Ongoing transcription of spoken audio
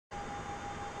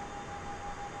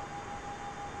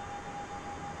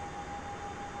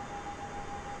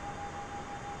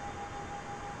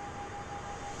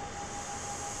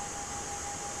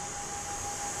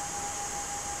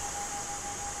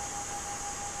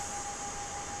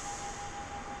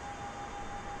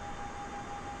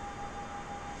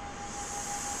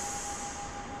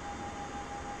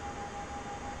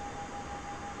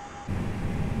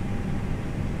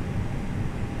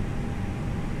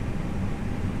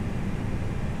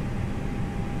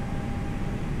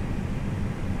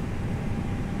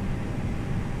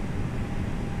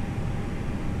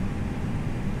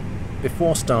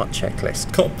before start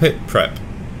checklist. Cockpit prep.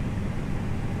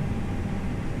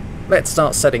 Let's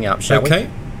start setting up, shall we? Okay.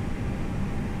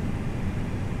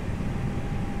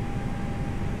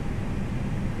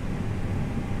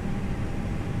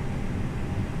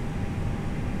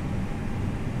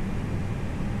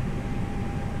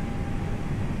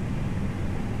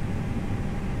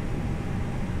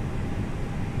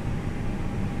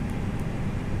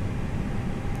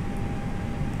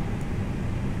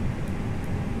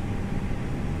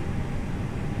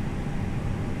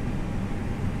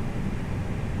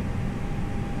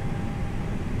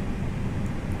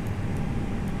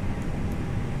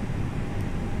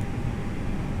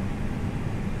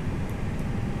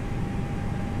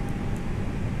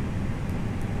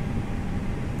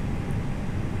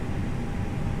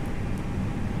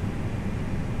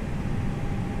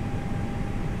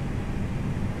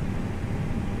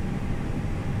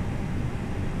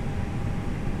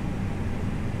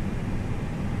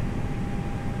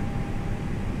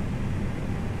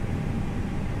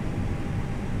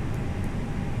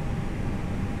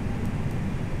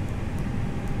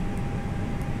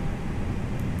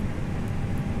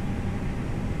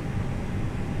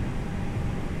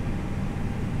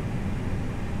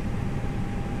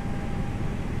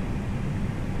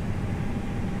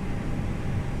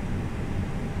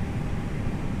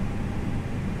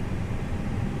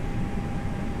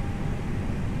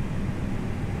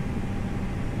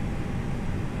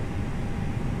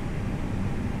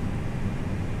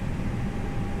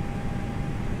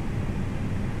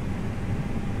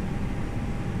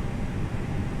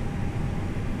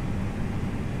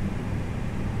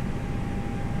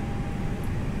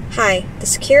 Hi, the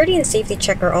security and safety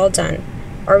check are all done.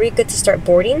 Are we good to start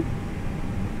boarding?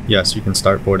 Yes, you can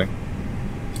start boarding.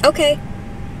 Okay.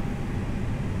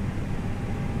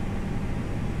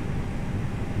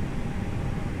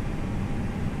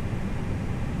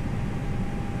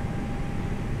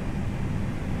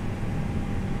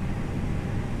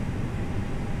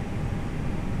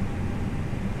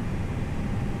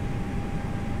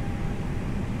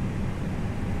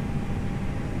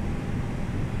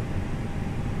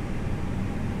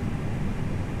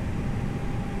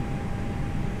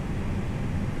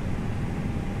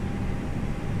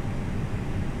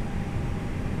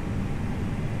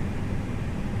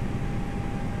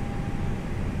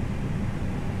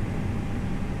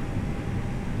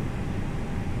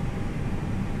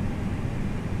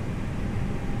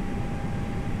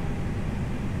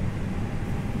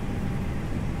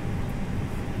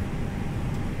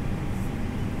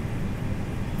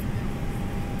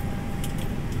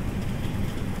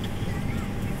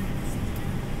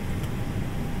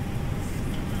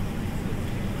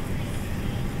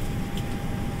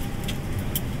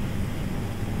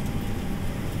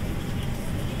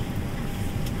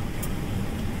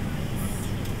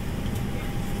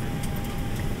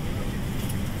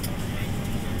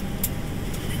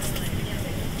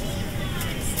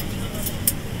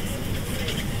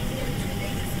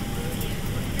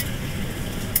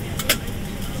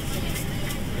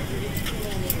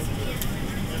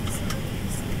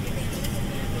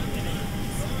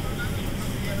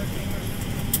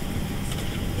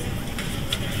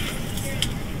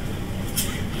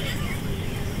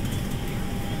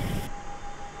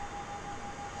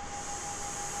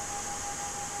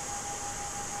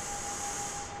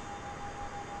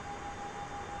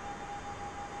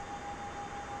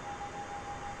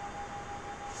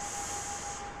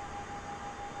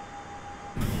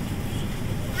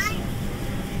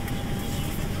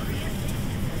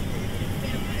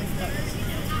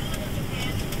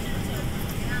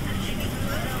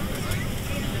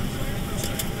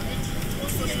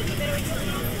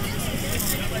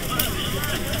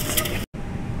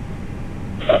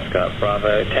 Oscar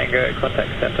Bravo Tango, contact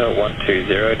center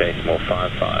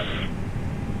 120.55.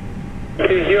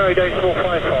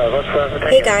 20.55.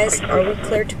 Hey guys, are we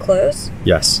cleared to close?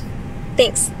 Yes.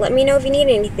 Thanks. Let me know if you need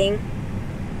anything.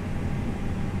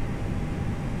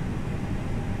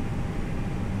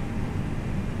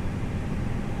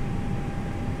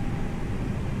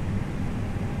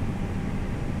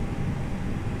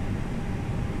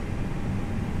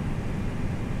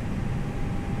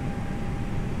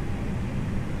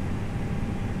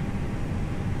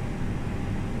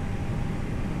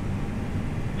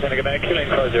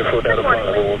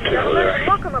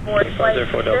 Welcome aboard flight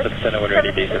 04 Delta Center, when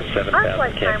ready, descent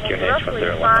 7000 KFQH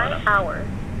 1019. 5 hours.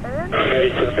 And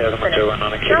 37,1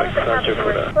 on a Quebec, now that the cabin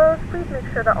door is closed, please make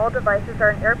sure that all devices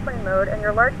are in airplane mode and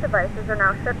your large devices are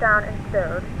now shut down and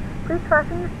stowed. Please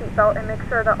fasten your seatbelt and make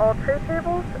sure that all tray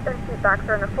tables and seat backs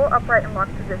are in a full upright and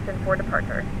locked position for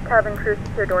departure. Cabin crew,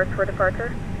 secure doors for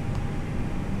departure.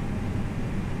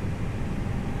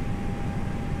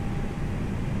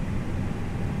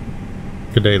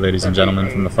 Good day, ladies and gentlemen,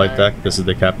 from the flight deck. This is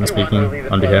the captain speaking.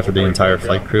 On behalf of the entire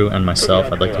flight crew and myself,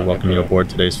 I'd like to welcome you aboard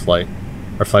today's flight.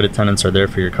 Our flight attendants are there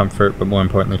for your comfort, but more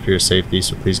importantly for your safety,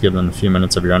 so please give them a few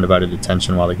minutes of your undivided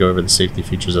attention while they go over the safety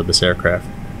features of this aircraft.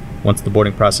 Once the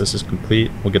boarding process is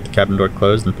complete, we'll get the cabin door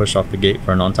closed and push off the gate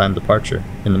for an on-time departure.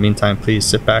 In the meantime, please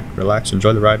sit back, relax,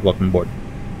 enjoy the ride. Welcome aboard.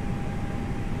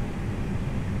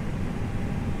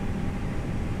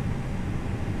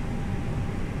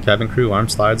 Cabin crew, arm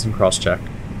slides and cross-check.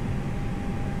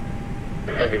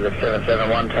 Heavy lift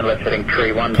 771, 10 left heading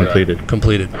tree 10. Completed.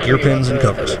 Completed. Gear pins and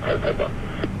covers.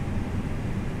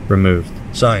 Removed.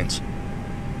 Signs.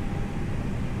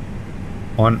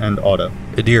 On and auto.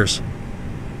 Adheres.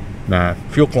 Nav.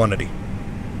 Fuel quantity.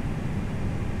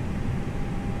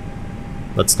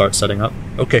 Let's start setting up.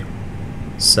 Okay.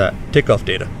 Set. Takeoff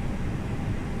data.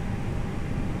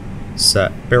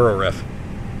 Set. Barrel ref.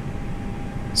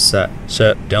 Set.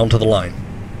 Set. Down to the line.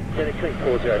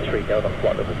 403 Delta,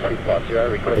 flight level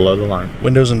 250, Below the line.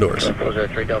 Windows and doors.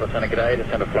 403 Delta, Santa G'day,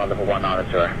 descend to flight level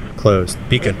 190. Closed.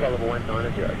 Beacon. Flight level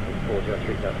 190,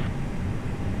 403 Delta.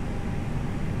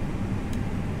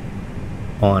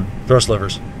 On. Thrust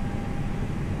levers.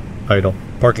 Idle.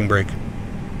 Parking brake.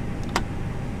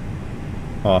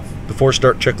 Off. Before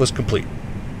start checklist complete.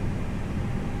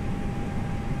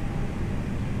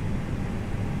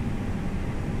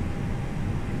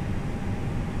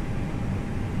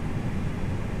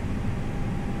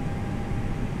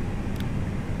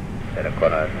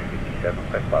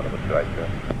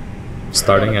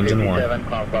 Starting engine 1.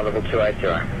 Flight level 280.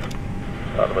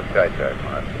 Flight level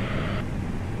 280.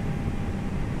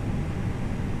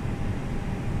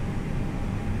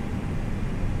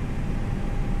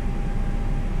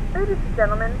 Ladies and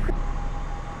gentlemen,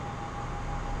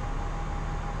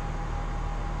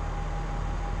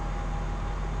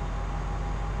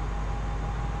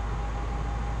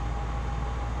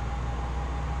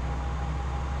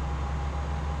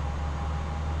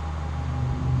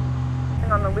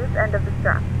 on the loose end of the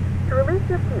strap. To release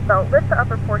your seatbelt, lift the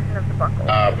upper portion of the buckle.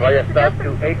 Flight start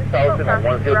to 8,000 on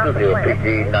 1020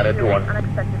 PG, Nadi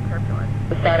Unexpected turbulence.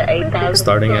 Start at 8,000.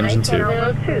 Starting engine 2.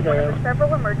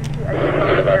 Several emergency exits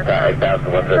on the aircraft.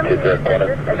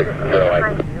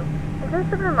 8,120. In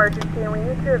case of an emergency and we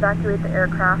need to evacuate the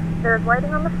aircraft, there is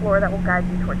lighting on the floor that will guide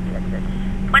you towards the exit.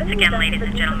 Once again, ladies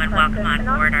and gentlemen, welcome on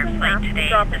board our flight today.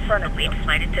 This is the lead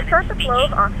flight attendant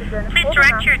speaking. Please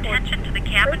direct your attention to the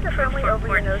cabin crew for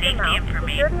important safety information.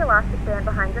 Secure the elastic band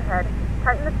behind your head,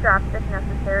 tighten the straps if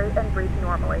necessary, and breathe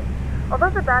normally.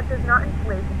 Although the bag does not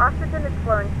inflate, oxygen is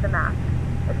flowing to the mask.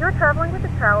 If you're traveling with a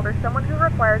child or someone who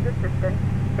requires assistance,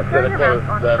 secure your mask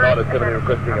on first and then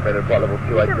keep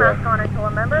your mask on until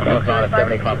a member of the crew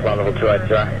advises you to level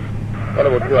 280.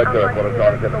 Level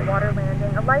 280, the water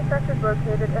landing, a life vest is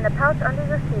located in a pouch under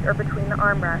your seat or between the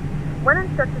armrests. When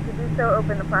instructed to do so,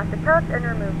 open the plastic pouch and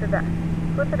remove the vest.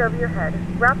 Flip it over your head.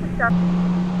 Wrap the strap.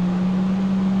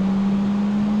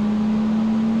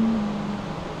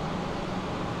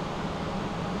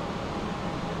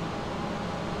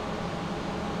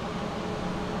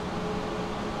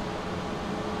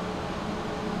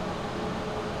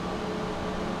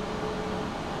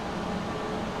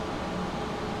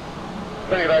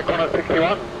 Corner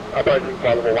 61, approaching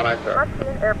flight level 180. Must be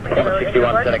an airplane Corner mode.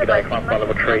 61, Santa G'day, climb flight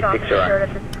level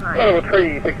 360. Flight level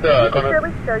 360,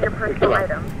 Securely stow your personal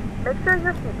items. Make sure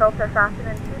your seatbelts are fastened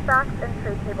in seat backs and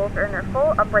tray tables are in their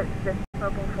full upright position.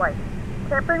 Smoking flight.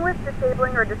 Tampering with,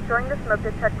 disabling, or destroying the smoke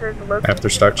detectors located After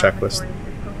start in the checklist. laboratories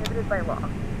is prohibited by law.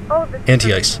 All of this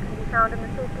Anti-ice. information can be found in the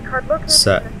safety card located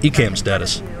Set. in the seat ECAM in front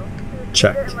status. of you. Please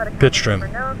Checked. read it and let a Pitch cabin trim.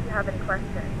 member know if you have any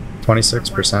questions.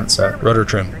 26% set. Rudder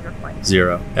trim.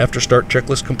 0. After start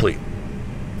checklist complete.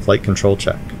 Flight control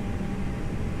check.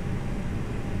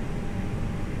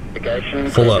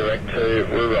 Full up. Direct to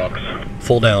Woo Rocks.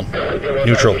 Full down.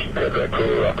 Neutral.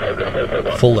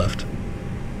 Full left.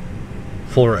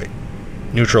 Full right.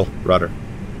 Neutral. Rudder.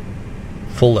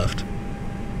 Full left.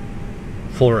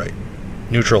 Full right.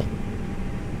 Neutral.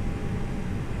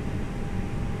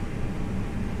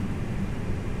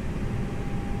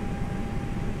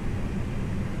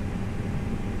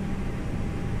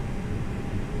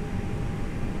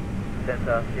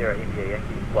 Center, Sierra India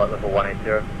Yankee, flight level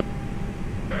 180.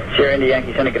 Sierra India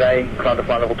Yankee, Santa G'day, climb to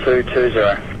flight level 220.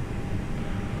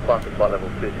 Climb to flight level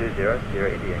 220,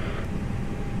 Sierra India Yankee.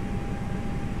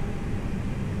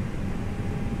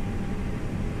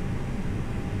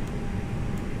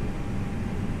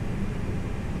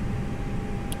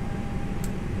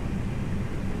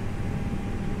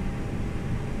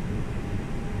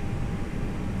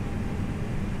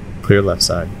 Clear left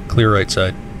side. Clear right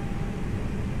side.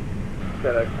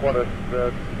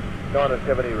 Qantas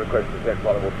 970, request descent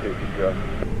flight level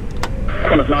 260.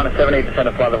 Qantas 970, descent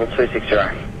of flight level 260.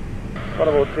 Flight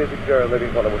level 260,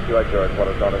 leaving flight level 280,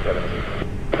 Qantas 970.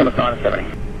 Qantas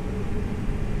 970.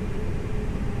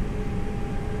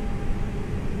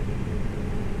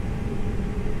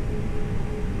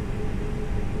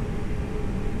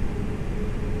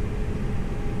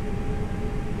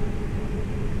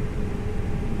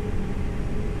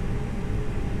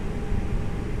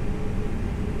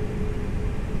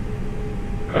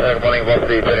 Good morning,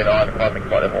 velocity 39, climbing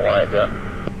flight level 180.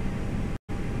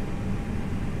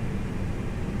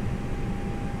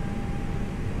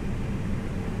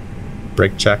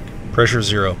 Brake check. Pressure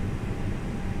 0.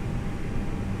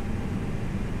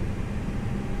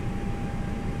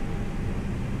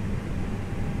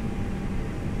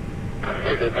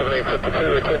 Unit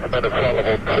 1752, request about flight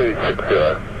level 260.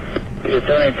 Unit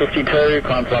 1752,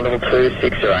 climb flight level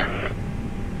 260.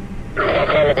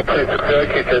 Flight level 260,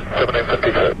 QTS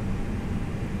 1752.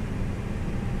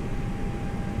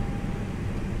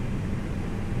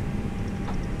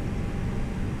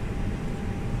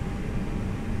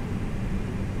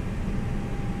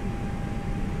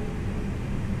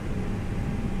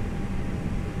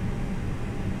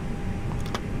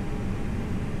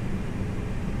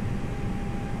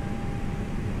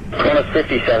 Qantas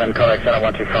 57, correct center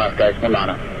 125, guys,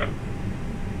 Momona.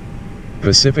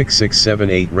 Pacific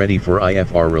 678 ready for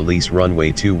IFR release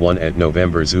runway 21 at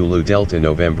November Zulu Delta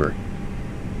November.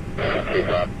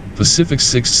 Pacific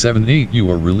 678 you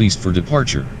are released for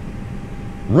departure.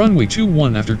 Runway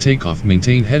 21 after takeoff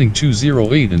maintain heading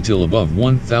 208 until above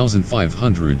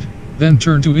 1,500, then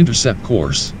turn to intercept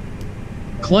course.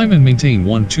 Climb and maintain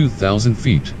 2,000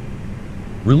 feet.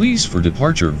 Release for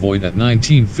departure void at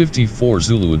 1954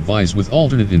 Zulu advised with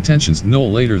alternate intentions no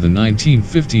later than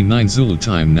 1959 Zulu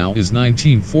time now is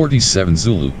 1947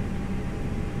 Zulu.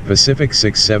 Pacific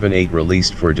 678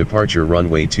 released for departure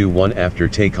runway 21 after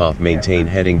takeoff maintain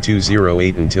heading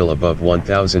 208 until above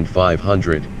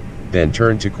 1,500, then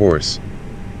turn to course.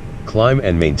 Climb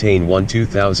and maintain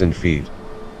 2,000 feet.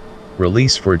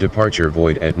 Release for departure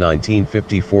void at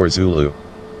 1954 Zulu.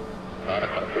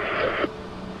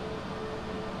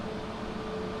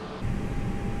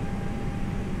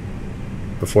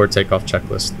 Before takeoff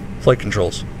checklist. Flight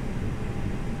controls.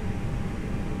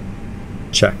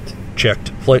 Checked. Checked.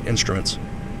 Flight instruments.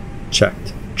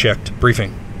 Checked. Checked.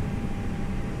 Briefing.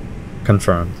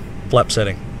 Confirmed. Flap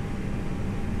setting.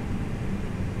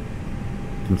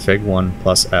 Config 1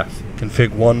 plus F.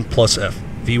 Config 1 plus F.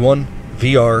 V1,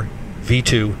 VR,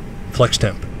 V2, flex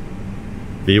temp.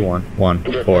 V1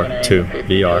 142,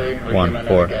 VR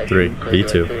 143,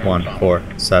 V2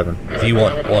 147.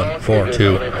 V1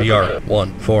 142, VR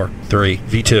 143,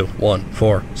 V2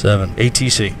 147.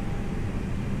 ATC.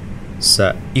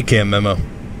 Set. ECAM memo.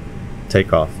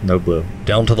 Takeoff. No blue.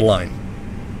 Down to the line.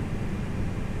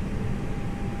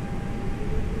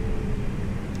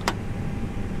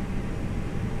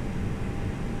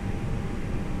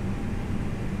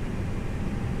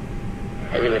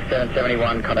 Heavy lift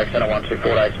 771, contact center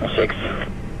 1248, 6.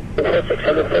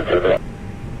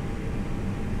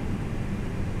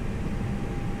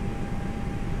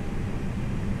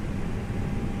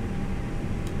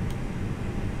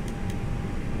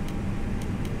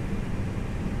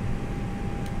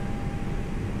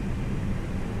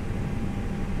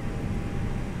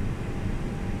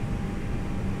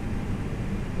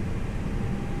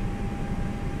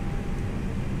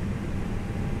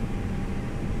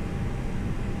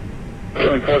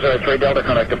 Doing 403 Delta,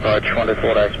 contact approach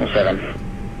 1248, 7.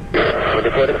 We're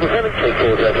deployed at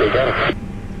 403 Delta.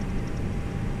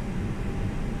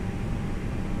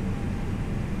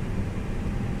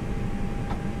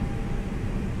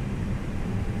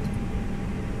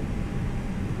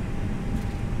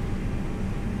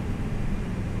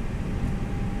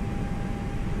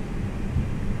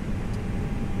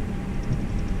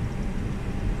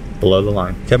 Below the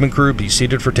line. Cabin crew be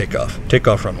seated for takeoff.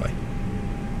 Takeoff runway.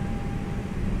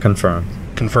 Confirmed.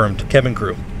 Confirmed. Cabin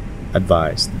crew.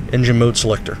 Advised. Engine mode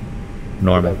selector.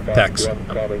 Normal. PACX.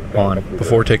 On.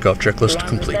 Before takeoff checklist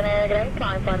complete.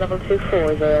 Climb flight level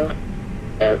 240.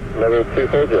 Level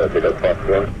 240, pick up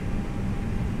fast.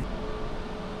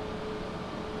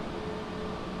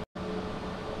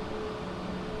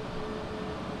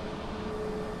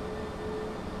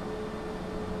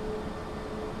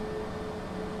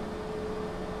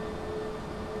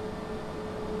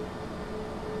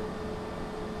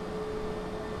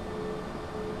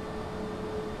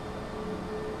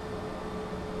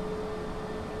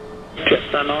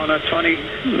 Jetstar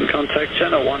 9020, contact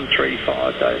center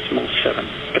 135.7.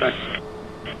 G'day.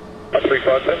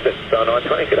 135, Jetstar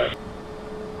 920, g'day.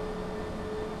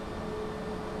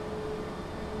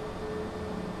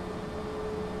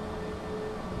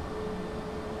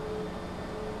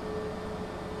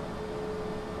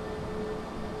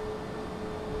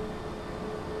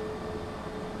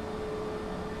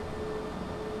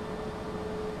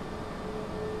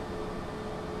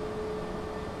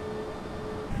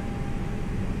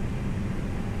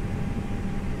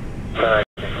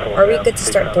 Are we good to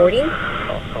start boarding?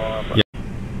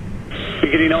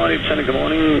 Beginning 90%, good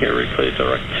morning. Get clear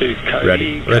direct to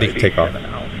Cody. Ready, take off.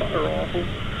 Alpha arrival.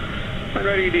 And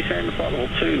ready to descend flight level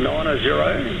 290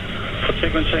 for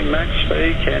sequencing max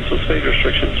speed, cancel speed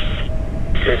restrictions.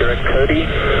 Clear direct Cody,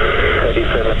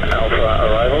 37 Alpha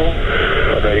arrival.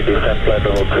 Ready to descend flight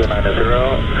level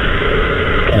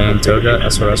 290. Main Toga,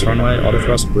 SRS runway, auto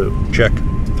thrust blue. Check.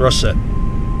 Thrust set.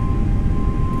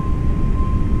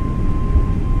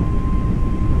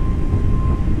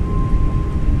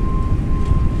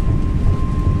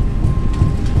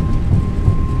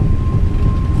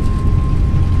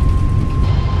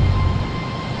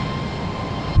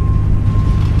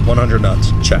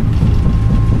 knots. Check.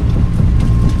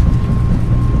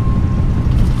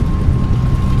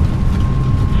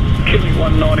 Kiwi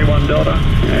 191 Delta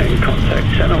and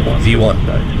contact center 1.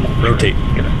 V1. Rotate.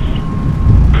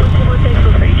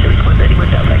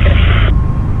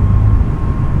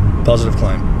 Positive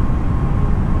climb.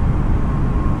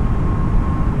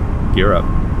 Gear up.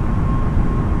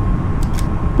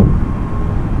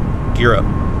 Gear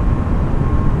up.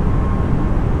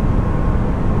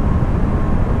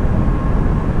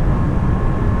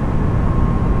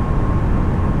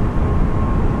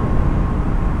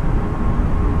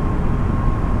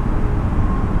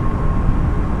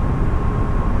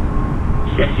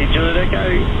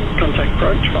 Contact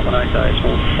approach, Momona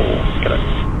Airport.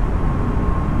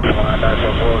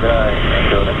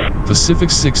 Pacific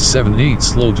 678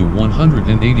 slow to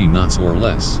 180 knots or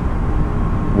less.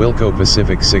 Wilco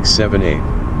Pacific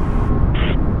 678.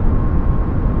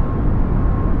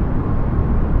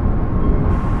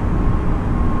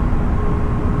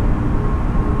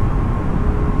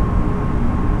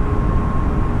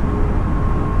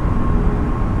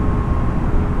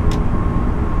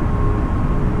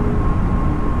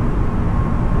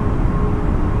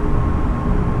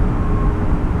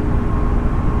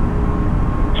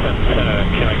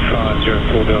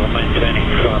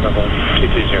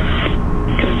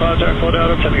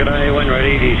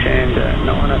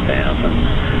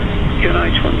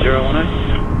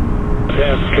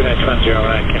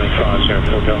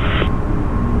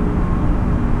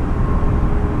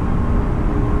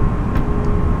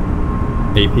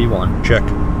 AP1. Check.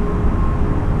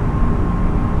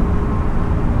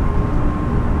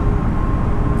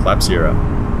 Flap 0.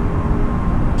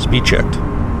 Speed checked.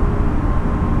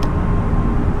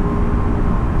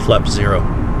 Flap 0.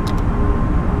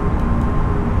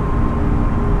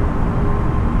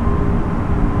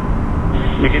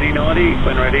 Beginning 90,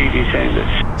 when ready,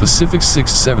 descend. Pacific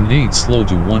 678 slow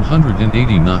to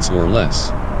 180 knots or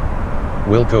less.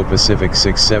 Wilco Pacific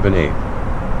 678.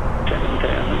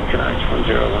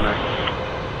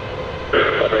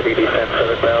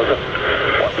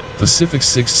 Pacific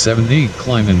 678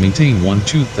 climb and maintain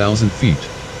 12,000 feet.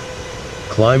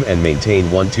 Climb and maintain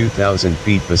 12,000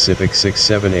 feet Pacific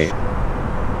 678.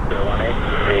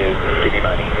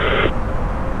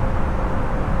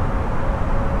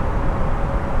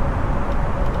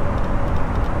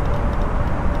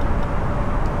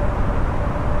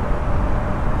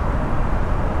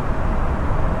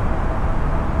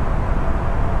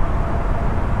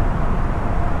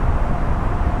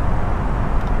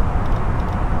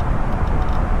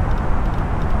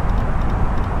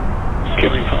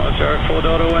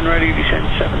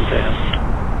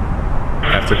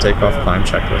 After takeoff, climb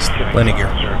checklist. Landing gear.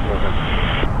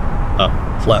 Up.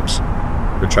 Flaps.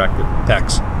 Retracted.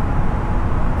 PACX.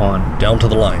 On. Down to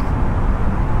the line.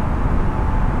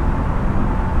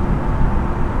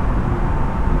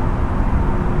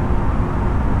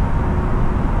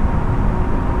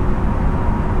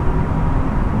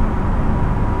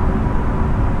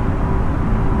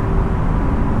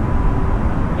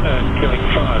 Killing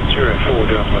 504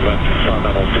 down the left, flight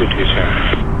level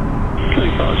 220.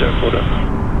 Killing 504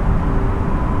 Delta.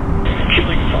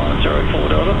 Killing 504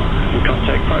 Delta.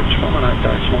 Contact approach Momona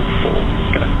Decimal 4.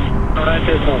 Good day. Momona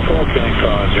Decimal 4, killing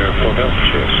 504 Delta.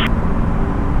 Cheers.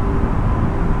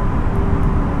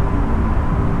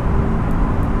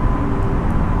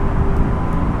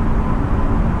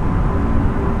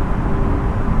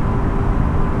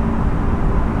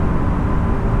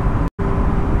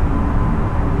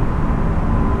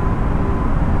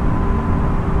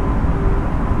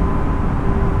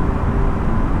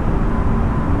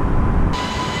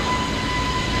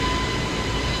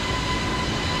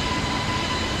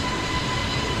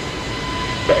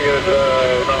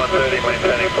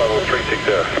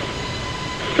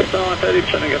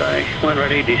 When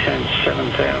ready, descend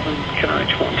 7,000,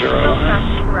 KH 101.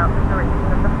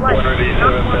 When ready,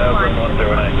 7,000,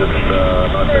 109, just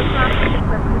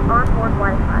onboard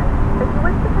Wi-Fi. If you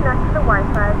wish to connect to the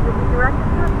Wi-Fi, you'll be directed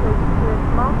to a page to pay a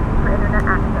small fee for internet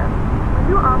access. We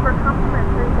do offer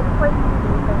complimentary in-flight TV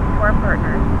thanks to our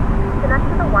partners. Connect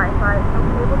to the Wi-Fi and you'll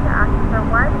be able to access our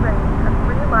wide range of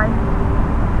free live TV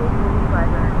and full movie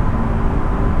library.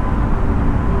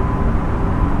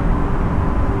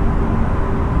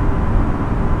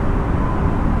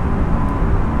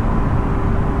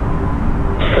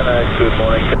 Good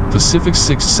morning. Pacific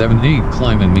 678,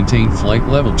 climb and maintain flight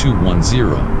level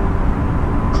 210.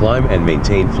 Climb and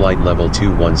maintain flight level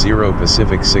 210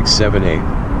 Pacific 678.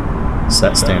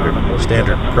 Set standard.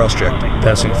 Standard. Cross-checked.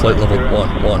 Passing flight level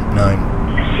 119.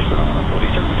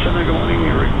 47 good morning.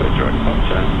 Your request direct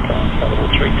contact. Flight level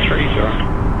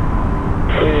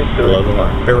 330. Below the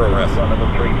line. Barrow ref. Level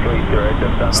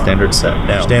 330. Standard set.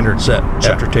 Now. Standard set.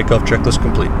 After takeoff checklist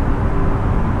complete.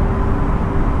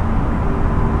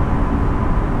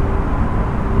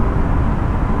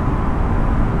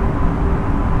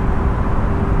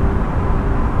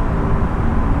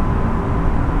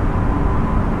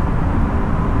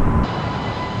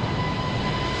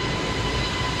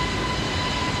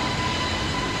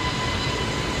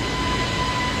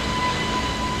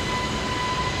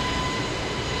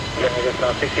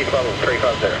 Now 60 level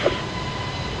 350.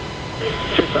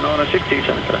 Just an honor 60,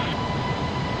 send it today.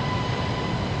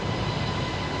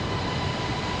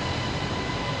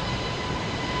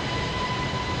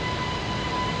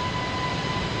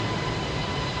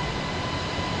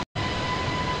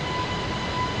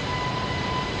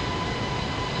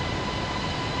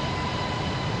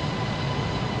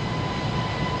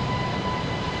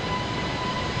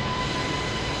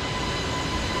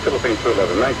 Philippines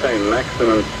 211, maintain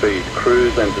maximum speed,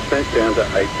 cruise and descent down to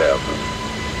 8,000.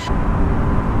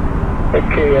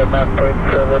 Okay, map point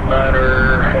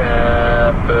 79er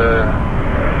and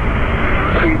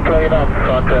speed plane on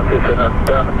contact is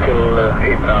down until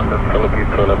 8,000, Philippines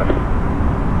 211.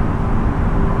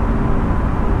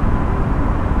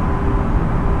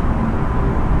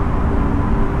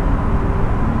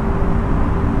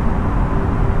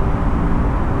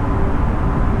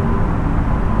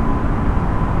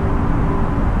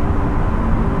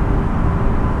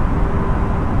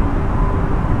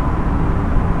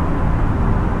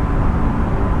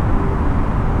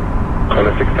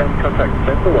 Contact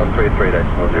Central 133.0.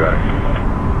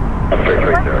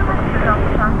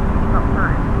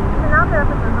 133.0. Now there is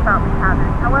a move about the cabin.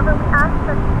 However, we ask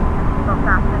that you keep your seatbelt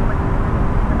fastened when using the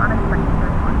case of unexpected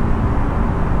turbulence.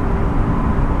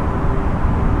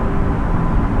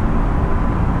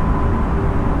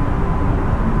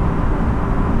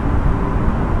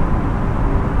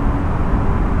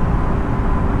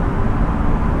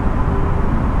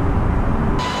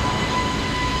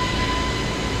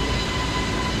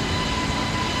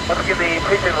 Once again, the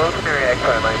President Wilson area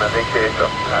Echo Lima VQ from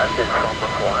the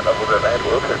flight level to land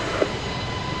Wilson.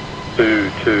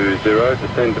 220,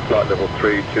 descend to flight level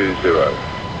 320.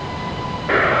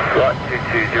 Flight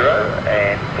 220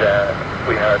 and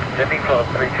we are descending flight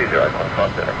 320,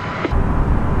 climb 530.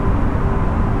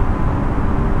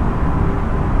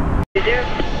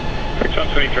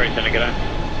 623, send a good day.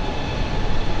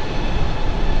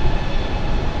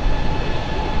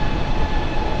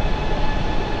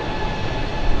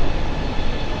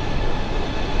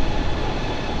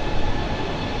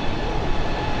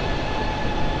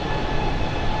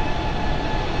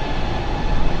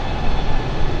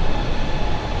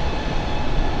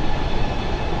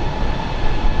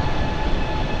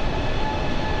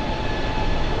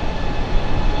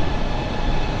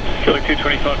 Kilo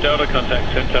 225 Delta,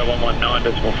 contact Centre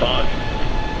 119.5.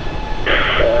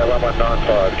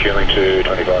 1195, tuning to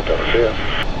 25 Delta, see ya.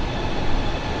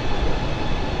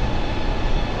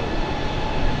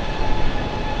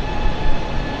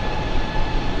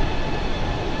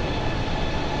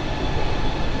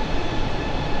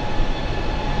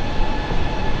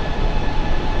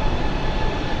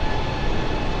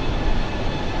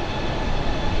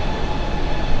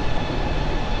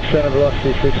 Center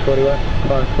velocity 641,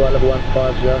 climb flight level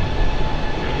 150.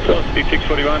 Velocity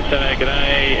 641, Center,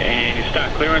 g'day, and your start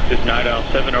clearance is Nodal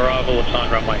 7 arrival,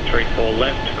 assigned runway 34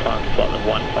 left, climb flight level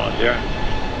 150.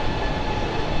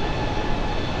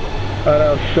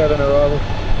 Nodal 7 arrival,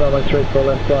 runway 34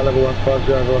 left, flight level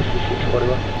 150, velocity 641.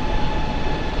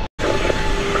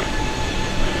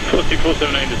 Velocity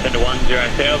 417, descend to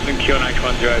 10,000, QNH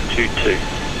 1022.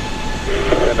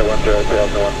 Descend to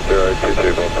 10,000,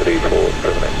 1022, velocity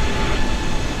 417.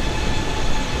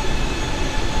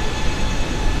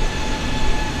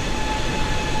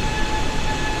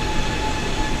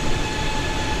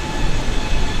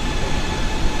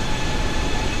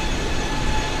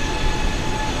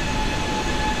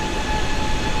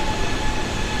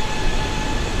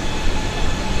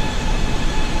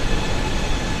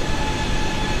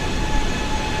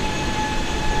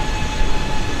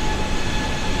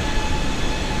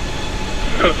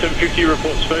 Connor 750,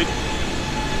 report speed.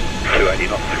 280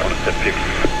 knots, Connor 750.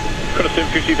 Connor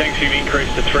 750, thanks, you've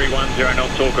increased to 310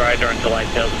 knots or greater until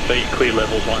 8,000 feet, clear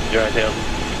levels 108,000.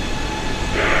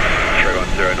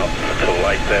 310 knots until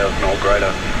 8,000 or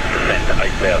greater, descend to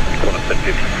 8,000, Connor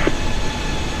 750.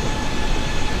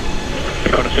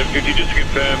 Connor 750, just to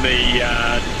confirm, the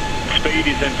speed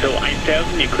is until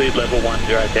 8,000, you cleared level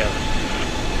 108,000.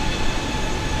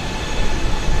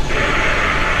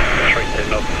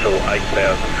 310 knots until 8,000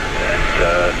 and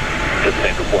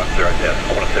descend to 108,000,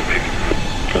 Connor 750.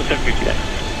 Connor 750,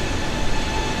 thanks.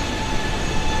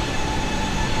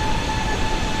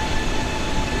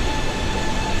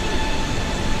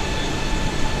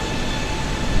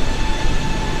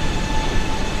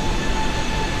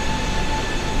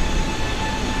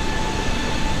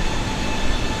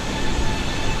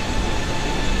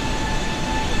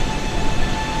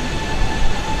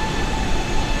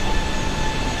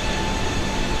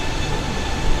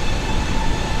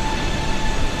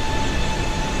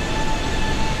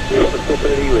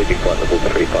 Leaving flight level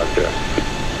 350.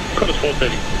 Connor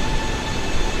 430.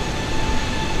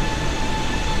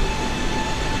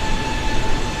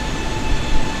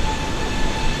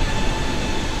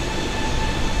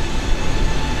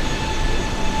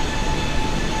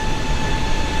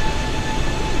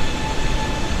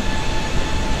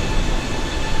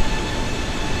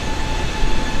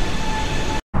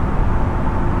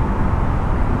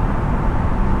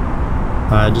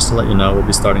 Just to let you know, we'll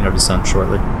be starting our descent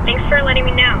shortly. Thanks for letting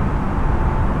me know.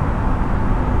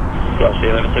 Velocity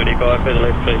 1175, further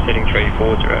left, please heading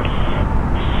 340.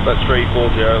 That's 340,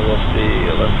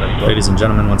 velocity 1175. Ladies and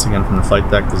gentlemen, once again from the flight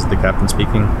deck, this is the captain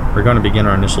speaking. We're going to begin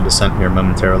our initial descent here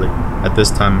momentarily. At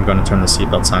this time, I'm going to turn the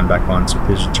seatbelt sign back on, so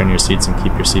please return your seats and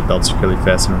keep your seatbelts securely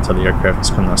fastened until the aircraft has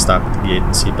come to a stop at the gate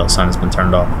and the seatbelt sign has been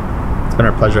turned off. It's been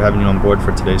our pleasure having you on board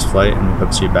for today's flight, and we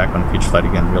hope to see you back on a future flight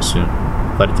again real soon.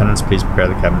 Flight attendants, please prepare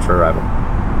the cabin for arrival.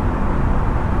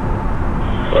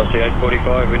 Velocity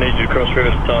 845, we need you to cross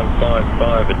rivers time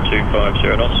 55 at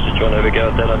 250 knots. Did you want to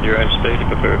overguard that under your own speed if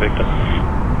you prefer, Victor?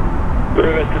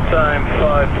 Rivet to time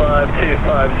 55,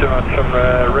 250 knots from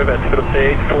Rivet,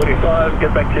 velocity 845,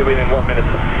 get back to you within 1 minute.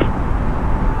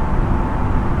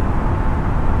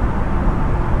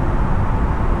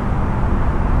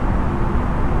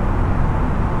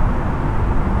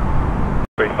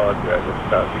 350, just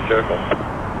start, be careful.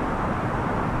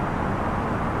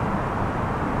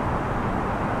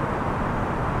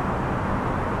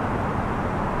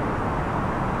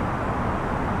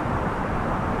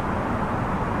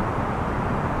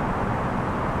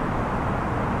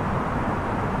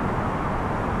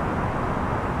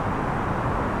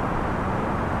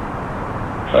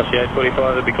 Velocity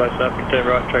 845, it'll be close enough. You can turn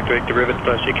right, track direct to Rivet,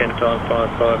 close you can to time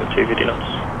 55 at 250 knots.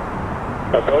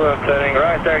 No problem, turning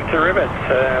right direct to Rivet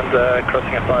and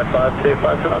crossing at 55,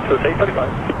 250 knots to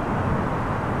 845.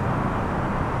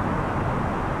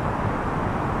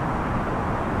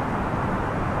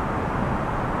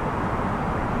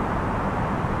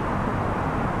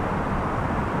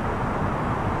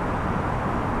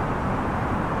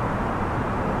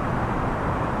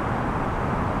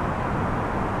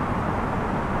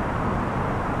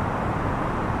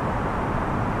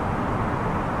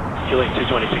 Killing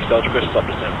 226 Delta, request stop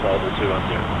descent, flight level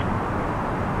 210.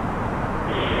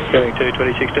 Going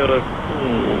 226 Delta,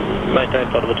 maintain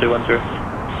flight level 210.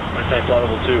 Maintain flight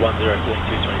level 210, killing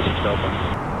 226 Delta.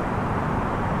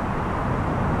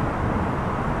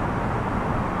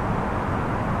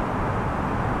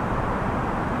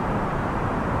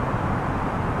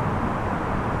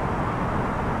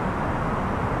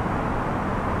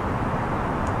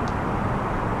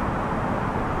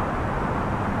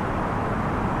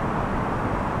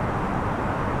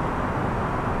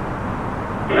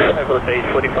 Velocity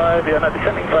 845, you're not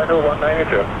descending flight level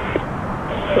 190.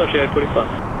 Velocity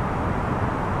 845.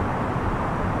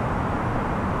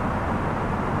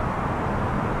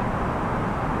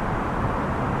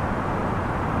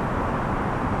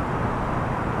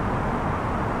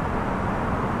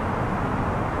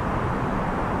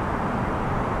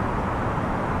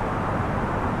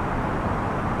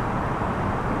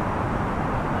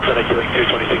 Killing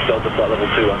 226 Delta, flight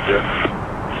level 210.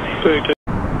 2.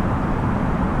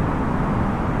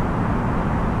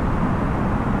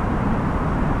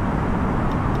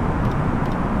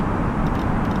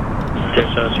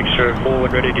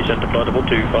 Forward, ready, descend to flight level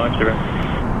 250.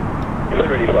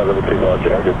 Ready, flight level 250,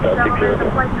 just about 60. The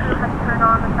flight crew has turned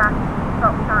on the fastest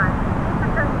seatbelt sign. Please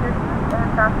return to your seats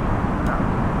and fasten seatbelt.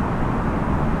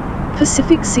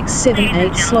 Pacific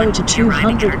 678 slow to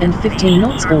 215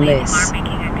 knots or less.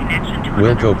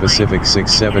 Wilco Pacific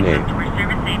 678.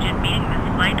 Service agent meeting this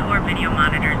flight or video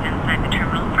monitors inside the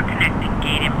terminal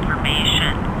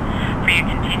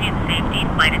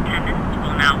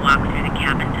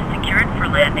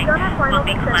landing. We'll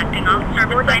be collecting all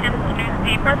service items,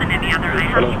 newspapers, and any other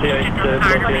items you wish to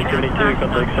discard or leave A320NX,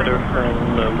 contact center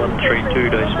on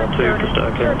 132.12 for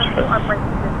start clearance.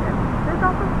 Please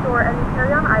also store any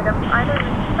carry-on items either in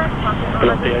the back pocket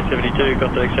or A72,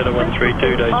 contact center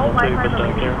 132.12 for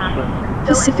start clearance.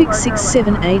 Pacific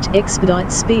 678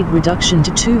 expedite speed reduction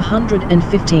to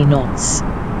 250 knots.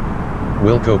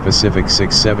 Wilco Pacific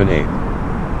 678.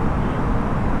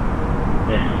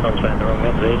 Yeah, I'm saying the wrong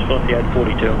number there. It's Velocity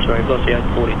 842, I'm sorry. Velocity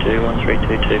 842,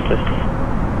 1322, please.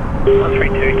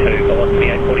 1322, Velocity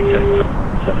 842.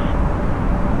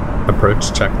 Approach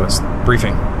checklist.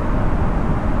 Briefing.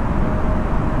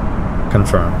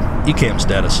 Confirmed. ECAM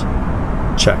status.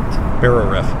 Checked. Barrow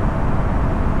ref.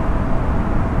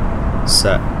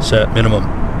 Set. Set. Minimum.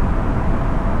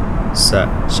 Set.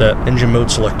 Set. Engine mode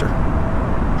selector.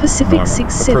 Pacific Normal.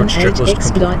 678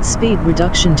 expedite speed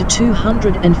reduction to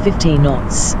 250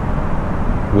 knots.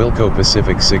 Wilco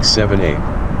Pacific 678.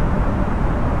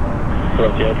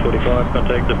 Velocity 845,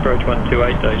 contact approach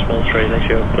 128, dash small 3, thanks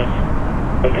you.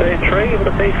 123,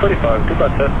 Velocity 845,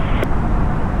 goodbye sir.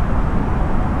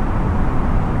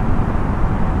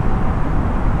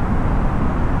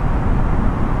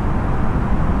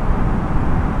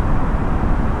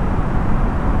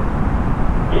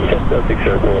 Just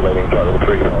 604, landing flight level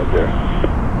 350.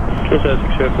 Just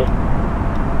 604.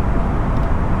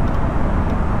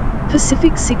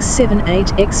 Pacific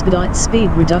 678 expedite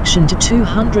speed reduction to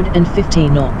 250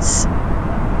 knots.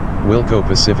 Wilco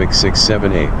Pacific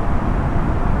 678.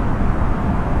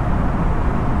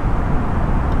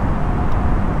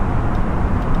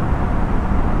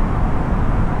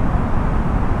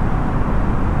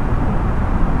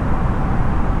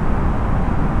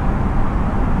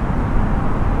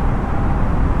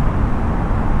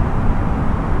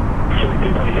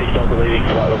 Leaving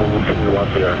flight level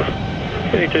 210.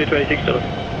 2226 dollars.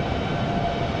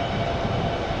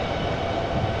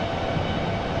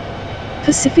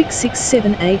 Pacific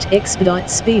 678 expedite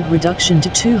speed reduction to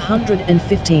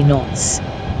 250 knots.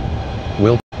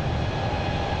 Will.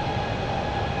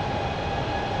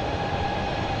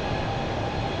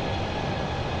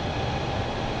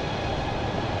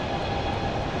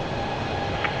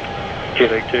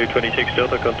 Quebec 226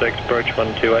 Delta, contact approach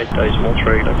 128, days more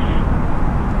 3,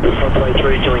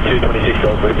 123, join 226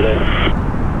 Delta, move today.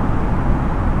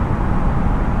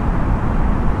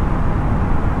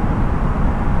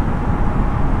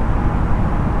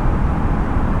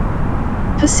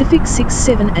 Pacific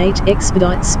 678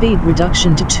 expedite speed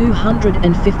reduction to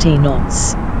 250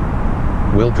 knots.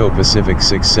 Wilco Pacific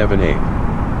 678.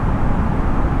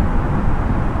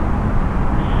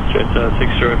 Jet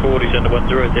 6040, descend to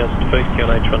 10,000 feet,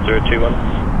 QNH 1021.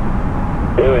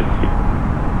 Do it.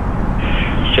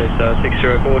 Jet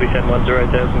 6040, descend 10,000,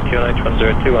 QNH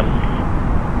 1021.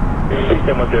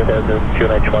 Descend 10,000,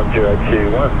 QNH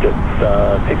 1021, Jet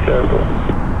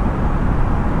 604.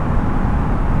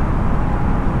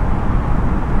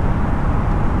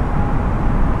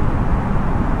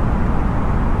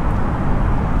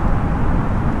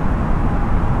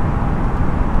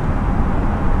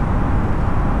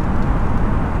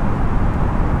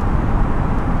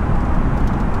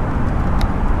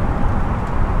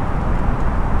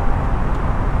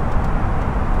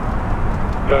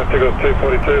 Tigers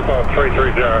 242, flight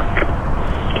 330.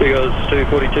 Tigers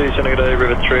 242, Seneca Day,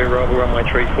 Rivet 3, arrival runway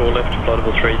 34 left, flight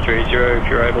level 330.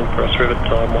 If you're able, cross Rivet,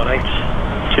 time 18.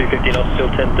 250 knots, still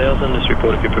 10,000. Just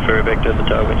report if you prefer a vector, the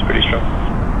tailwind's pretty strong.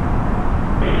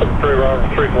 3 arrival,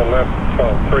 34 left,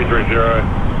 flight 330.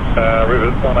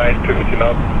 Rivet 18, 250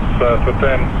 knots, for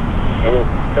 10. We'll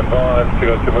advise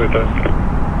Tigers 242.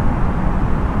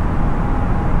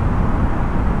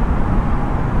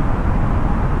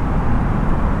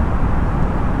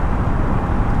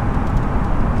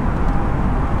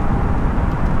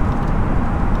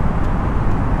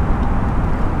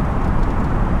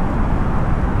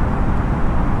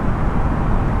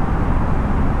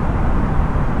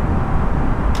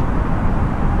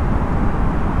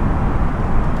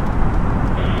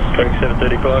 Correct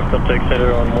 735, contact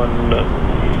center on 120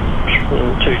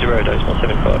 decimal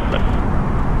 75.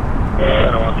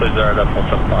 Center 120 decimal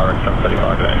 75,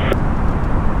 735 today.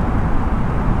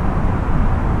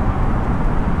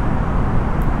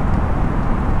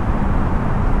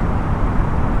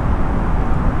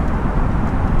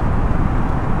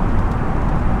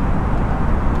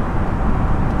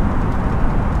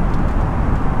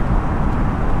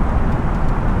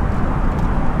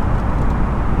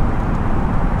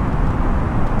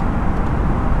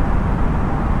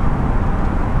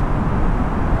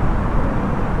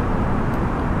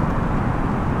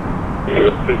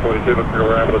 Looking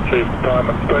around to achieve time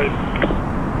and speed.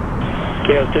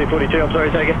 Yeah, 242, I'm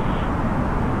sorry, take it.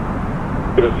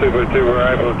 With a 242, we're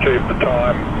able to achieve the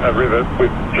time at Rivet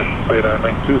with just speed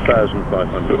only.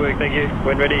 2,500. Good work, thank you.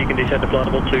 When ready, you can descend to flight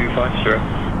level 250.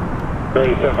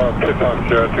 Ready, 250, to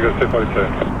go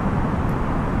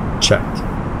 242. Checked.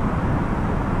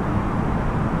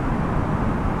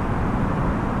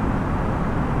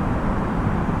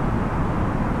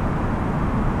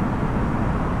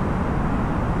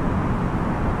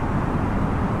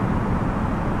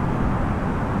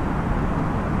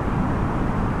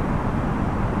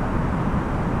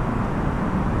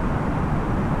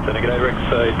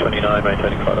 A29,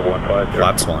 maintaining flight of 150.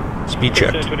 Flaps 1. Speed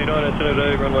checked. A29,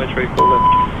 Ascend runway 34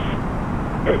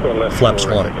 left. 34 left. Flaps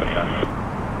 1.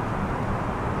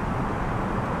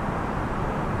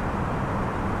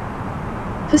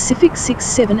 Pacific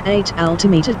 678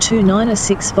 altimeter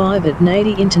 2965 at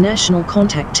Nadi International,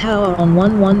 contact tower on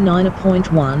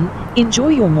 119.1. Enjoy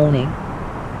your morning.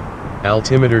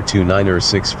 Altimeter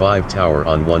 2965 tower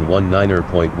on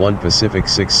 119.1 Pacific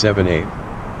 678.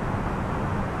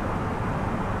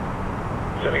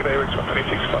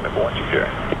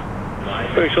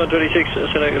 Rex 126,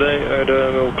 Ascend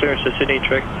clearance to Sydney,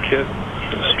 track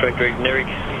straight direct Nerik,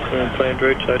 planned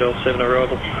route, Hotel 7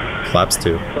 arrival. Flaps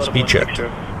 2. Speed checked. Sydney,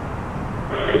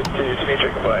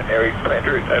 track by Nerik, planned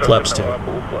route, Hotel Flaps 2. 7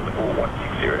 arrival, flight level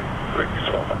 160, Rex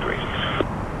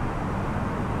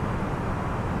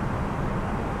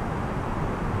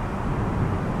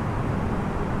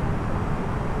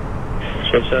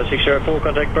 136. It's 604,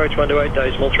 contact approach 128,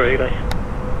 decimal 3, good day.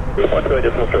 128,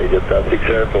 decimal 3, just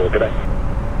 604, good day.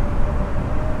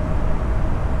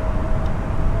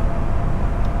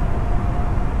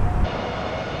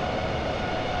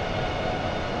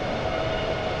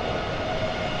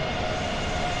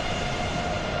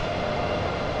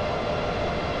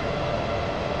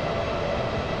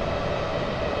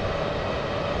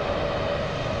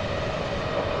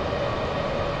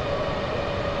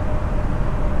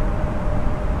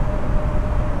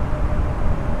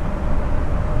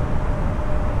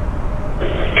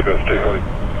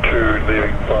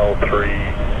 Leaving file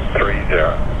 330.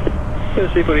 Yes,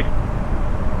 C40.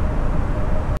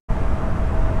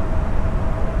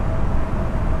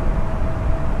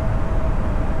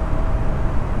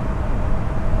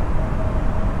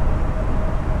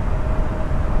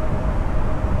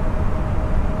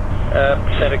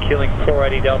 Center killing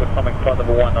 480 Delta, climbing flight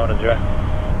level 190.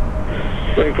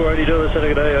 Killing 480 Delta, Center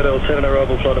good day, Hotel 7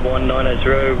 arrival, flight level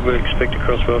 190. We expect to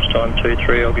cross Welsh time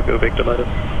 23. I'll give you a vector later.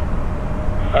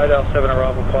 Hotel 7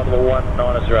 arrival, flight level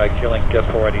 190, killing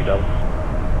 480 Delta.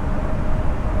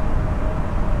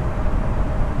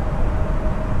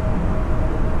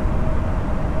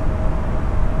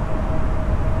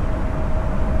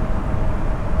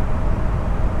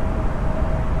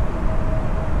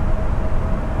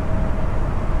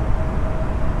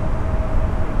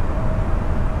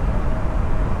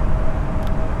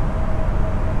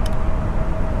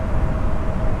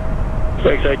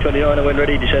 A320NX, and when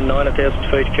ready, descend 9,000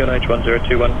 feet, QNH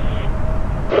 1021.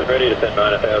 When ready, descend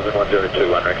 9,000,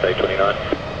 1021, Rex A29.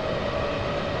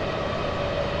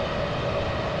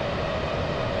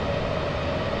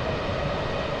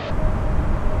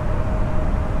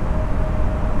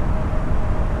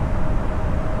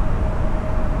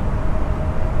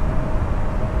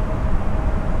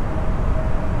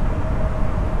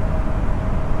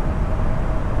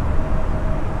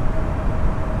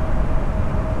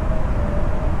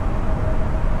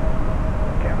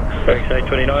 Rex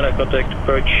A29, contact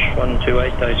approach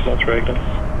 128, decimal 3, Egdon.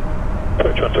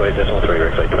 Approach 128, decimal 3,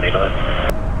 Rex A29.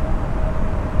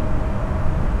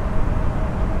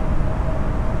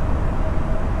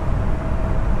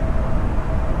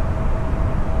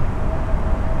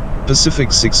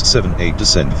 Pacific 678,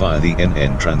 descend via the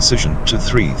NN transition to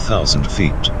 3,000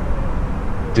 feet.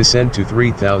 Descend to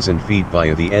 3,000 feet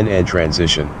via the NN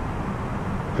transition.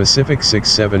 Pacific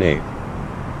 678.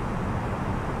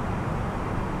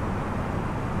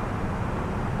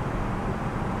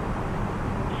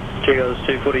 Chicago's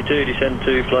 242, descend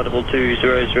to flight level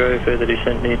 200, further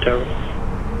descent near Tower.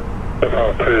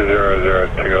 Flight 200,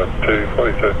 Chicago's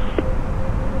 242.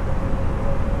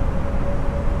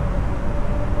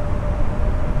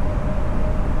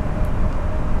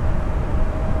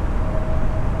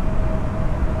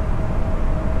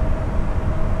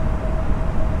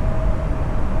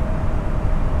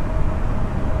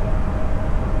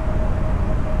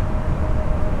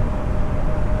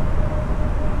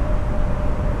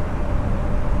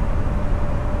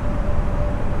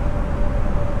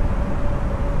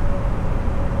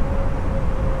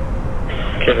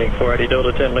 Kevin 480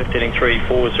 Delta 10, left heading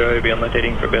 340, be on that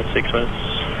heading for about 6 minutes.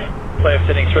 left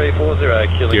heading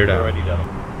 340, Kilo Gear down. already done.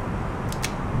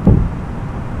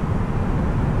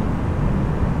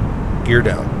 Gear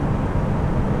down.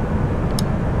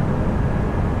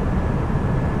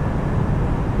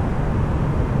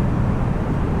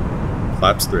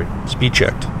 Flaps 3. Speed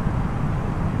checked.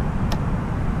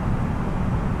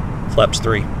 Flaps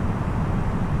 3.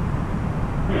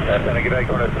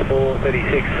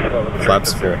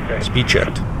 Flaps 4. Speed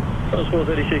checked. Cross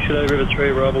 436 today, River 3,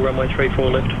 arrival runway 34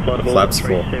 left, flight of Flaps 4.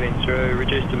 370,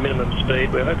 reduced to minimum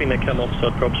speed. We're hoping they come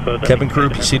offside props, but Cabin crew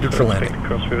proceeded for landing.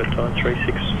 Cross River time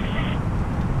 36.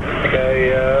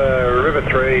 Okay, River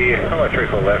 3, runway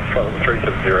 34 left, flight level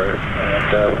 370,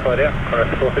 and fly down, cross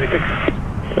 436.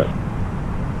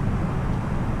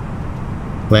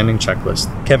 Landing checklist.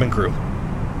 Cabin crew.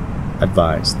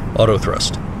 Advised. Auto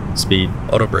thrust. Speed.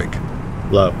 Auto brake.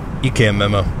 Low. ECAM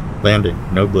memo. Landing.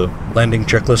 No blue. Landing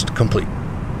checklist complete.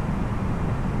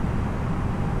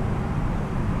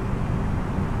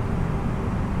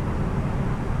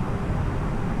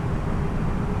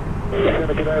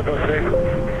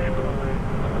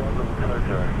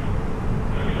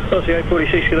 Velocity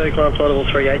 846, good day, climb flight level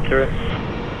 380.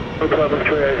 Flight level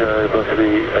 380,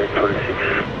 velocity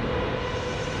 846.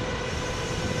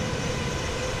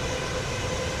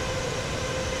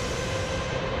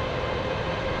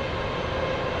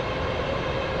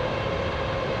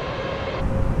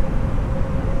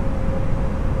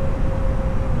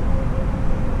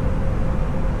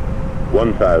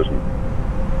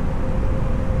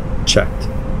 Checked.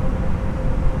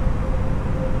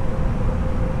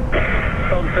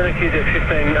 Altitude at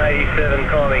 1587,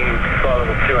 climbing flight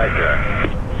level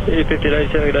 280.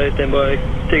 1587, good day, stand by.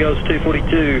 Seagulls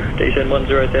 242, descend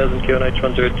 10,000, QNH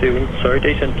 102, sorry,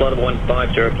 descend flight level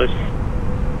 150, please.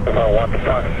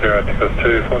 150, Nicholas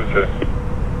 242.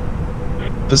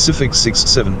 Pacific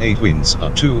 678 winds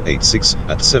are 286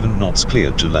 at 7 knots,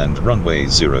 cleared to land runway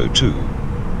 02.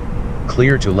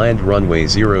 Clear to land runway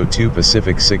 02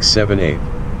 Pacific 678.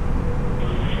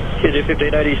 QZ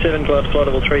 1587, flight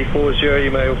level 340, you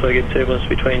may also get turbulence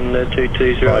between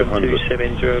 220 and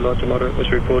 270, light to moderate, was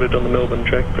reported on the Melbourne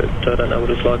track, but I don't know what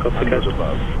it's like off the coast.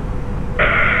 Flight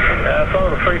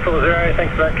level 340,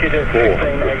 thanks for that, QZ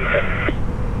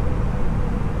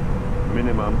 1587.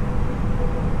 Minimum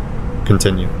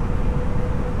Continue.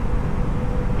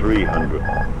 300.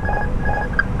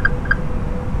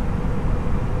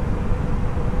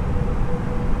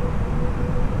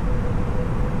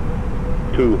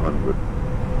 $200.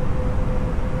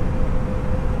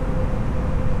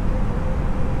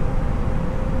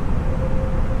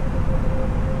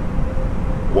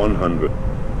 $100.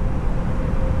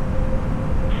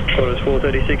 Quarters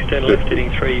 436, 10 left, heading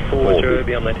 340,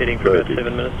 beyond that heading for about 7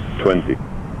 minutes. 20.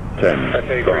 10.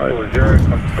 Okay, 5. 340,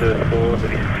 come to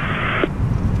 430.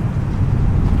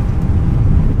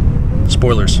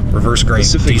 Spoilers. Reverse grain.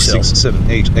 Pacific Decel.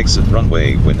 678 exit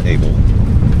runway when able.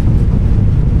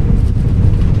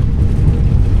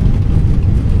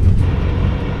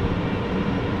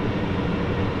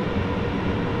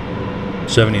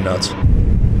 $70 knots.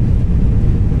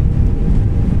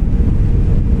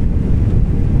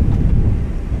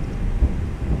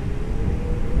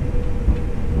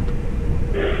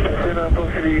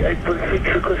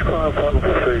 Request climb flight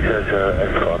level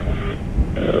 300 F5.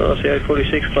 RC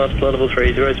 846, flight level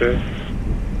 300.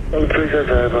 Level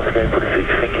 300, velocity 846,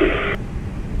 thank you.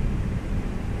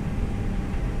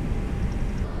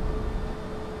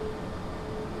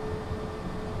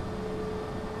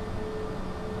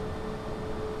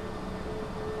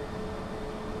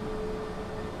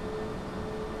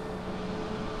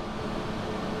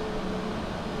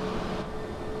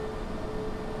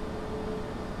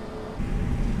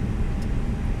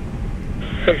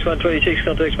 X126,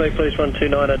 contact me, please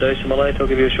 129, decimal 8, I'll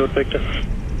give you a short vector.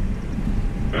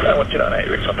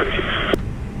 1298, X126.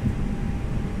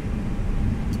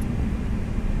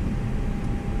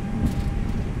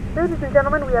 Ladies and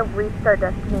gentlemen, we have reached our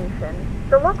destination.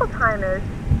 The local time is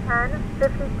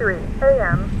 10:53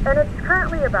 a.m. and it's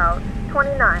currently about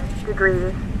 29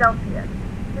 degrees Celsius.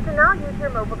 You can now use your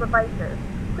mobile devices.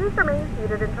 Please remain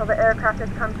seated until the aircraft has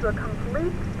come to a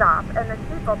complete stop and the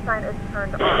seatbelt sign is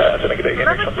turned off.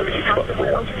 Remember to overhead bins as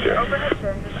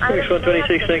items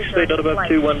X126, next speed not above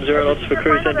 210 knots for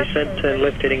cruise and descent, turn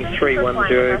left heading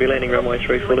 310, be landing runway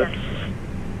 34 left.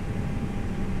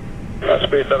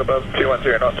 Speed not above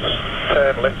 210 knots,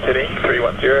 turn left heading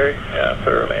 310,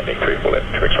 for landing 34 left,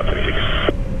 X126.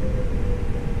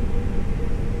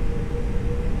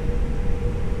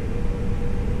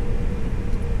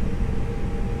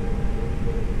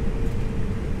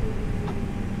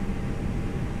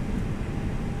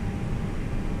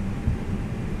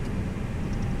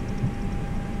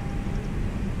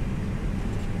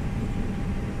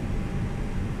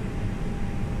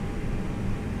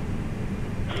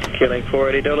 Killing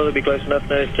 480 Delta, they'll be close enough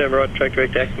now. Turn right, track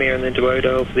direct to Acme and then to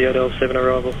Otago for the Otago 7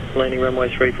 arrival. Landing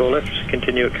runway 34 left,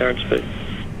 continue at current speed.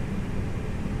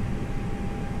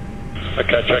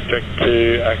 Okay, track direct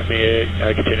to Acme,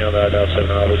 continue on the Otago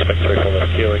 7 arrival, expect 34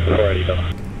 left, Killing 480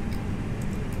 Delta.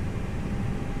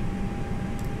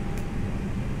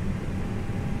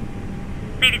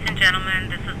 Ladies and gentlemen,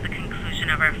 this is the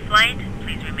conclusion of our flight.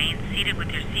 Please remain seated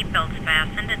with your seatbelts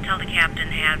fastened until the captain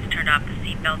has turned off the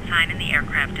seatbelt sign and the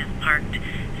aircraft is parked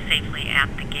safely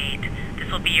at the gate. This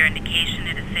will be your indication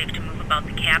it is safe to move about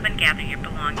the cabin, gather your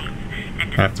belongings,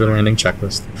 and After landing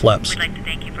checklist. Flaps. We'd like to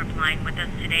thank you for flying with us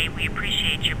today. We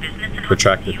appreciate your business and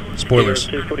Retracted. Spoilers.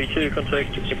 242,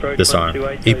 contact approach Disarm.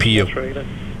 128, APU.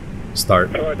 Start.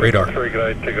 Radar.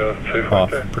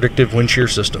 Off. Predictive wind shear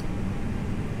system.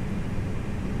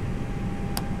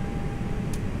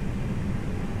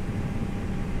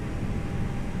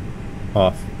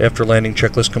 Off. After landing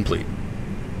checklist complete.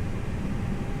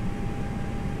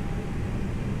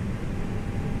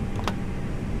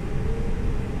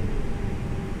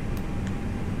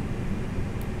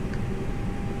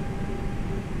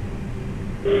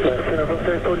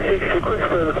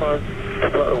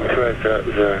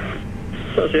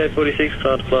 Chelsea 846,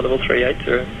 climb to flight level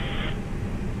 380.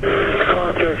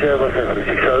 Climb to Chelsea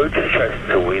 846, so just chasing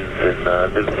the winds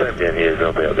and do the same down here as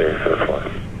I'll be out there, so that's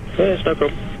fine. Yes, no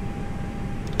problem.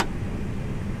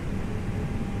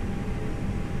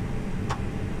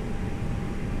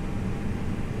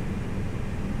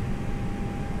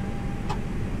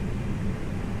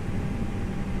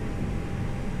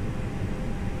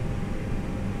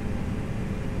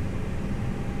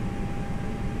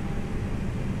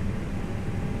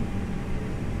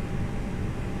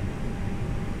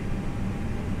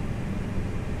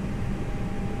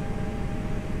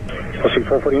 Chelsea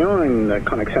 449,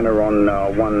 contact centre on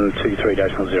 123-0,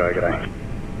 g'day.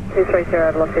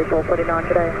 230, velocity 449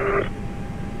 today.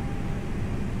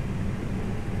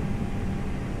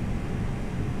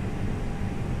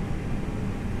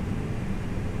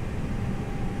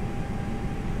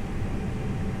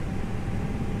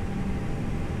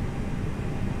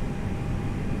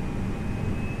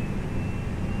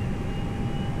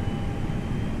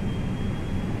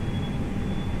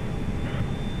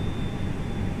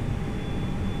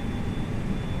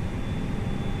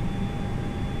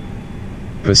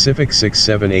 Pacific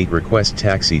 678 request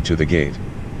taxi to the gate.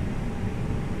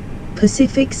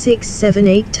 Pacific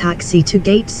 678 taxi to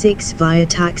gate 6 via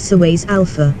taxiways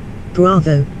Alpha,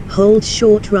 Bravo, hold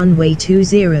short runway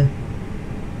 20.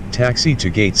 Taxi to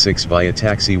gate 6 via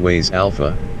taxiways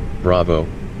Alpha, Bravo,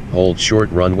 hold short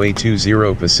runway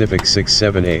 20 Pacific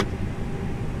 678.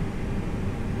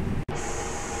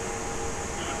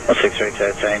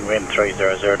 6313, wind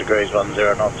 300 degrees 10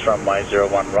 knots, runway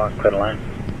 01 right, clear lane.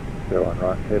 01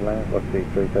 right, clear lane, what's the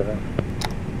 37?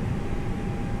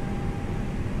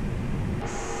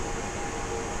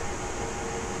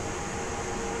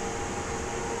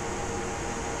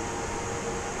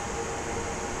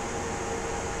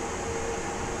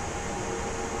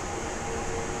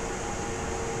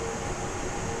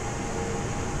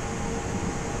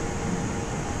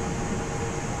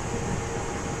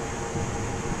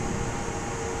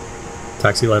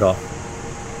 Taxi light off.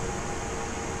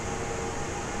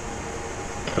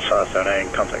 SR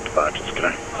 17, contact departures,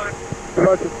 g'day.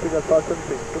 Departures, pick up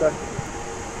 517, g'day.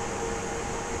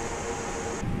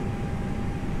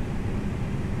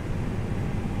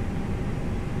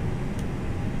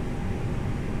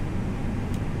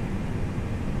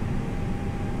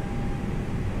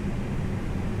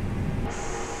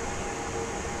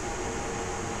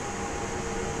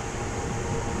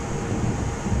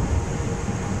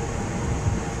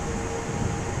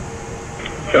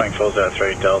 Going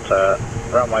 403 Delta,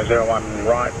 runway 01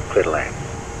 right, clear to land.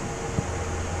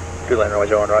 Clear land, runway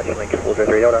 01 right, link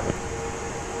 403 Delta.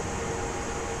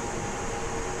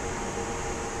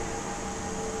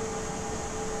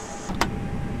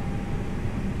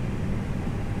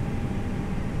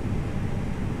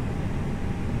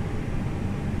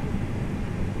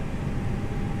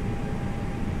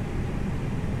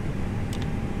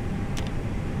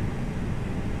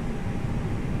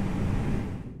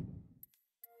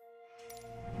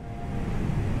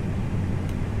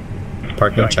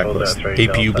 Parking checklist.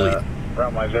 APU bleed.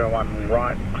 Runway 01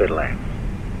 right, clear to land.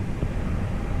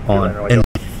 On. And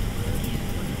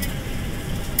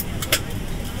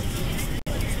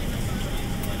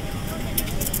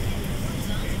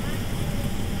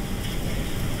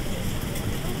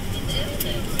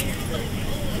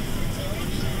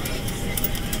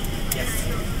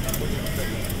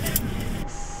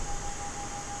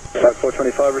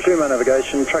 425, resume our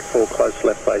navigation, track 4 close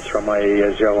left base, runway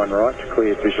 01 right,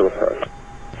 clear visual approach.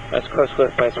 That's close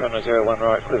left base, runway 01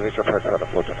 right, clear visual approach,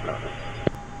 right, 425.